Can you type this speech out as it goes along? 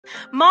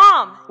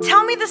Mom,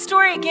 tell me the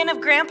story again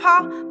of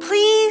Grandpa,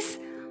 please,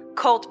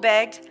 Colt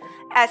begged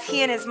as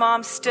he and his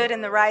mom stood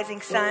in the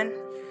rising sun.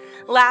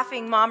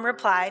 Laughing, Mom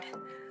replied,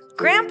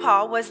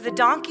 Grandpa was the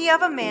donkey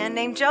of a man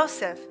named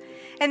Joseph,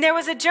 and there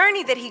was a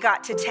journey that he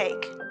got to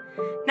take.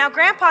 Now,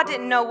 Grandpa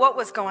didn't know what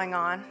was going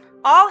on.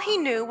 All he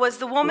knew was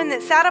the woman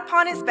that sat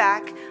upon his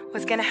back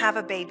was going to have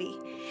a baby.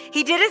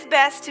 He did his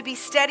best to be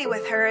steady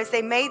with her as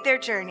they made their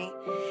journey.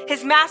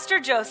 His master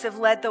Joseph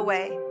led the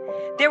way.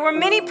 There were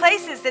many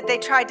places that they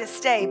tried to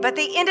stay, but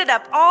they ended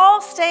up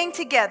all staying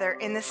together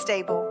in the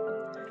stable.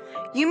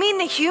 You mean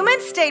the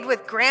humans stayed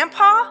with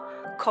Grandpa?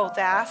 Colt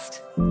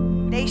asked.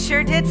 They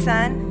sure did,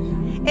 son.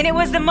 And it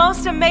was the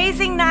most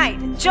amazing night.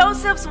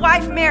 Joseph's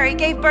wife Mary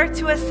gave birth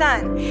to a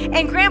son,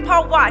 and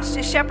Grandpa watched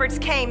as shepherds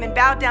came and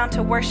bowed down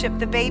to worship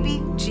the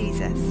baby,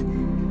 Jesus.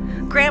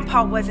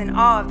 Grandpa was in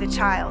awe of the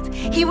child.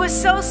 He was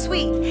so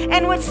sweet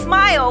and would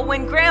smile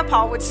when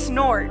Grandpa would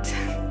snort.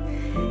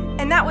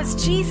 And that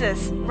was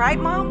Jesus, right,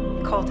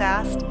 Mom? Colt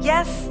asked.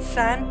 Yes,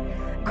 son.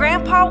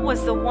 Grandpa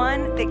was the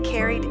one that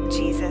carried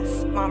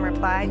Jesus, Mom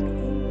replied.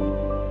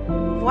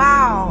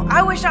 Wow,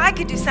 I wish I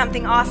could do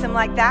something awesome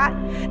like that.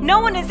 No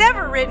one has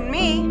ever ridden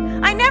me.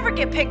 I never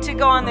get picked to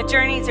go on the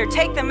journeys or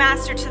take the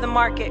master to the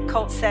market,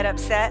 Colt said,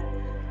 upset.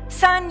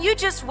 Son, you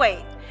just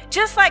wait.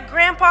 Just like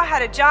Grandpa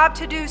had a job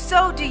to do,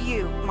 so do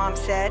you, Mom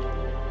said.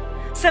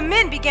 Some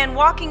men began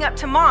walking up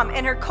to Mom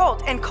and her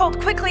colt, and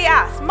Colt quickly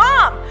asked,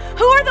 Mom,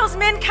 who are those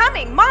men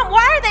coming? Mom,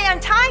 why are they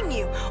untying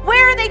you?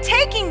 Where are they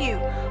taking you?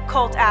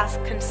 Colt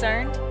asked,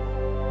 concerned.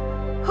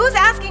 Who's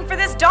asking for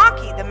this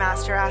donkey? The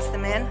master asked the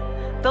men.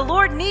 The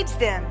Lord needs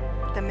them,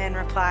 the men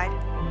replied.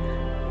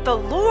 The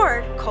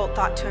Lord, Colt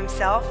thought to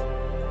himself.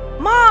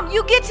 Mom,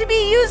 you get to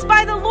be used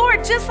by the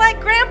Lord just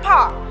like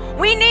Grandpa.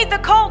 We need the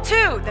colt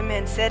too, the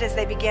men said as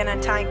they began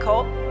untying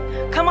Colt.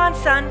 Come on,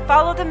 son,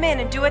 follow the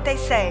men and do what they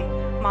say,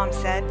 Mom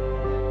said.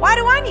 Why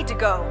do I need to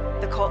go?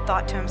 The colt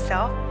thought to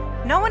himself.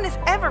 No one has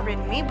ever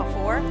ridden me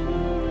before.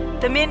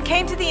 The men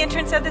came to the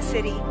entrance of the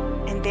city,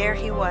 and there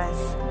he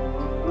was.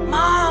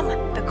 Mom,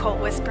 the colt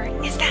whispered,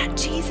 is that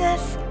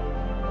Jesus?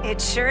 It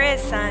sure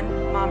is,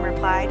 son, Mom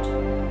replied.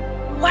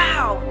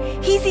 Wow,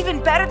 he's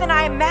even better than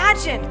I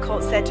imagined,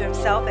 Colt said to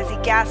himself as he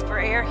gasped for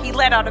air. He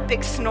let out a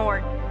big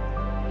snort.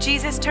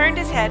 Jesus turned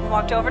his head and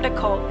walked over to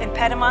Colt and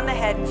pet him on the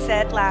head and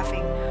said,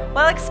 laughing,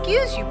 Well,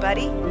 excuse you,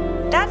 buddy.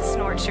 That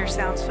snort sure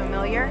sounds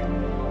familiar.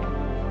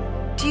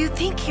 Do you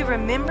think he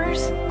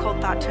remembers? Colt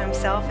thought to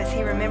himself as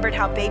he remembered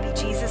how baby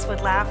Jesus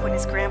would laugh when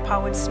his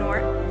grandpa would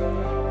snort.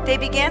 They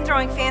began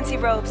throwing fancy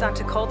robes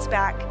onto Colt's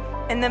back,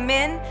 and the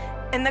men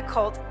and the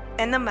colt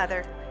and the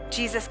mother,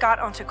 Jesus got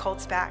onto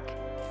Colt's back.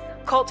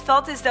 Colt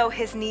felt as though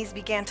his knees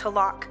began to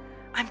lock.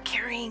 I'm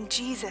carrying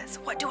Jesus.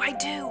 What do I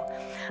do?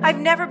 I've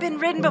never been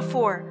ridden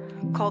before,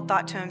 Colt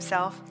thought to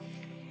himself.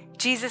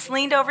 Jesus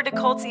leaned over to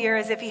Colt's ear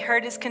as if he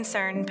heard his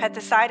concern and pet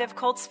the side of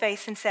Colt's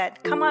face and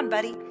said, Come on,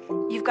 buddy,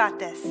 you've got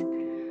this.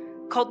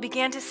 Colt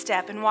began to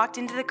step and walked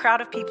into the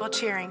crowd of people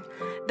cheering.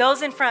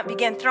 Those in front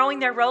began throwing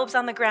their robes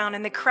on the ground,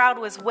 and the crowd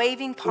was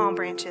waving palm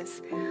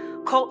branches.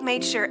 Colt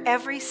made sure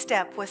every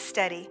step was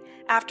steady.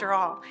 After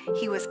all,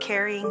 he was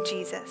carrying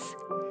Jesus.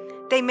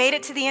 They made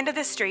it to the end of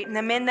the street, and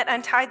the men that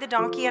untied the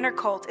donkey and her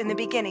colt in the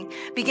beginning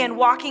began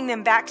walking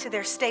them back to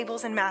their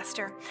stables and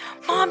master.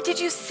 Mom, did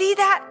you see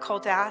that?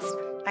 Colt asked.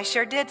 I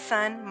sure did,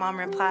 son, Mom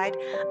replied.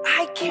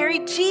 I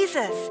carried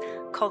Jesus,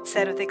 Colt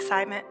said with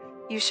excitement.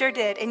 You sure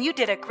did, and you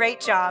did a great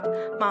job,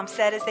 Mom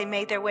said as they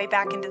made their way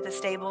back into the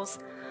stables.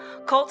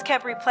 Colt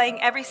kept replaying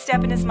every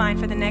step in his mind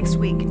for the next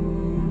week,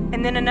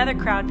 and then another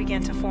crowd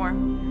began to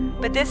form.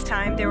 But this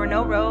time, there were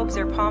no robes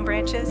or palm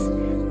branches.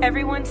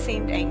 Everyone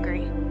seemed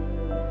angry.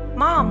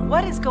 Mom,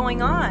 what is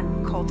going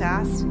on? Colt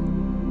asked.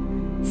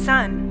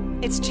 Son,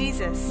 it's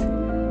Jesus.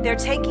 They're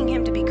taking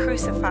him to be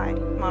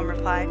crucified, Mom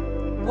replied.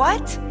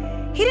 What?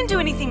 He didn't do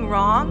anything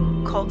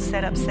wrong, Colt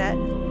said, upset.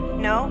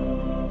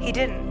 No, he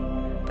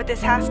didn't. But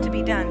this has to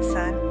be done,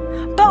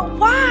 son. But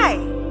why?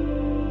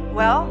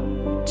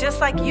 Well,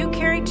 just like you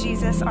carried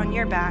Jesus on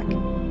your back,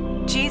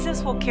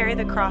 Jesus will carry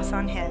the cross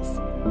on his.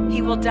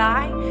 He will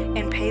die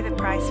and pay the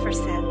price for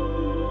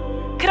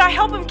sin. Could I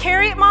help him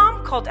carry it,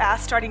 Mom? Colt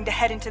asked, starting to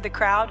head into the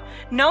crowd.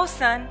 No,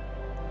 son.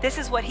 This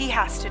is what he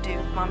has to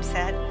do, Mom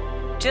said.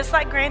 Just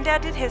like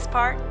Granddad did his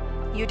part,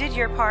 you did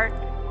your part,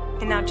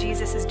 and now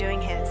Jesus is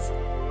doing his.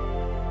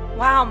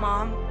 Wow,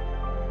 Mom.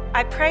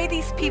 I pray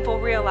these people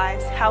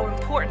realize how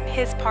important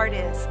his part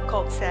is,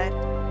 Colt said.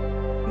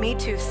 Me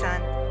too,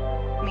 son.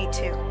 Me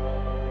too.